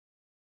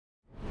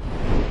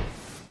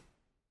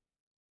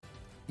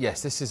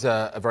Yes, this is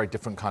a very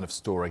different kind of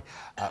story.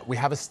 We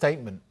have a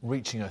statement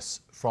reaching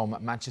us from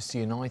Manchester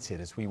United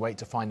as we wait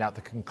to find out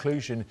the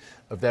conclusion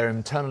of their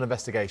internal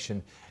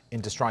investigation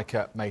into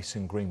striker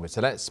Mason Greenwood.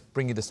 So let's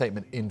bring you the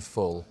statement in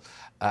full.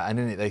 And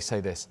in it they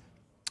say this: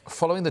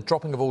 following the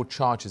dropping of all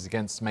charges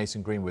against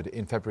Mason Greenwood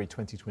in February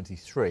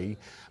 2023,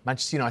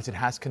 Manchester United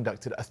has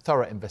conducted a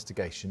thorough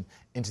investigation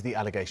into the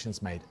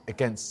allegations made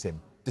against him.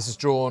 This is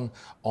drawn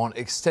on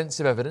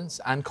extensive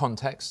evidence and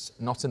context,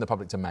 not in the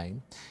public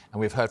domain,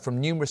 and we've heard from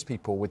numerous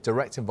people with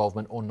direct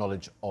involvement or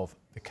knowledge of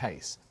the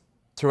case.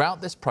 Throughout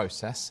this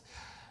process,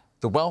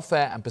 the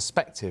welfare and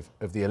perspective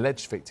of the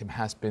alleged victim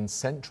has been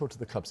central to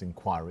the club's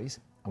inquiries,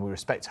 and we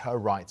respect her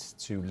right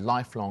to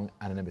lifelong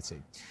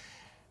anonymity.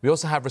 We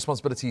also have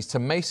responsibilities to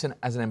Mason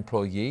as an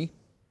employee,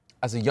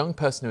 as a young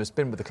person who has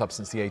been with the club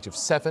since the age of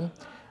 7,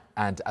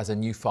 and as a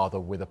new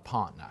father with a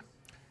partner.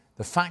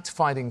 The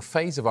fact-finding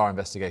phase of our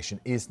investigation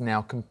is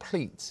now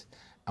complete,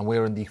 and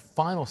we're in the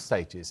final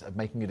stages of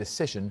making a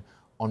decision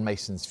on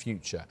Mason's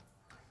future.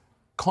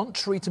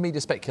 Contrary to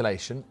media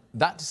speculation,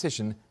 that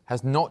decision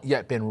has not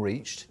yet been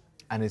reached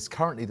and is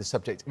currently the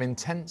subject of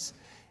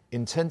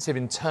intensive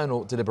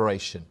internal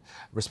deliberation.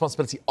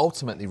 Responsibility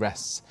ultimately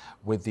rests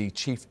with the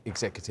Chief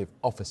Executive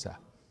Officer.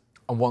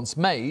 And once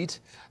made,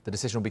 the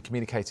decision will be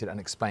communicated and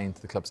explained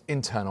to the club's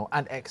internal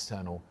and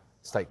external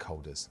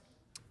stakeholders.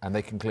 And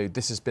they conclude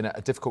this has been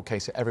a difficult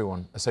case for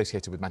everyone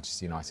associated with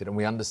Manchester United, and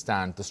we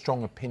understand the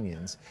strong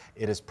opinions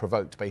it has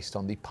provoked based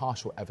on the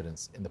partial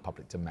evidence in the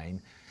public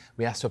domain.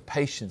 We ask for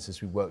patience as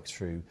we work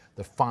through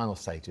the final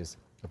stages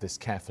of this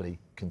carefully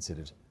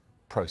considered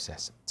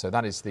process. So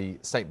that is the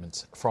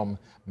statement from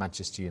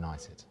Manchester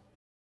United.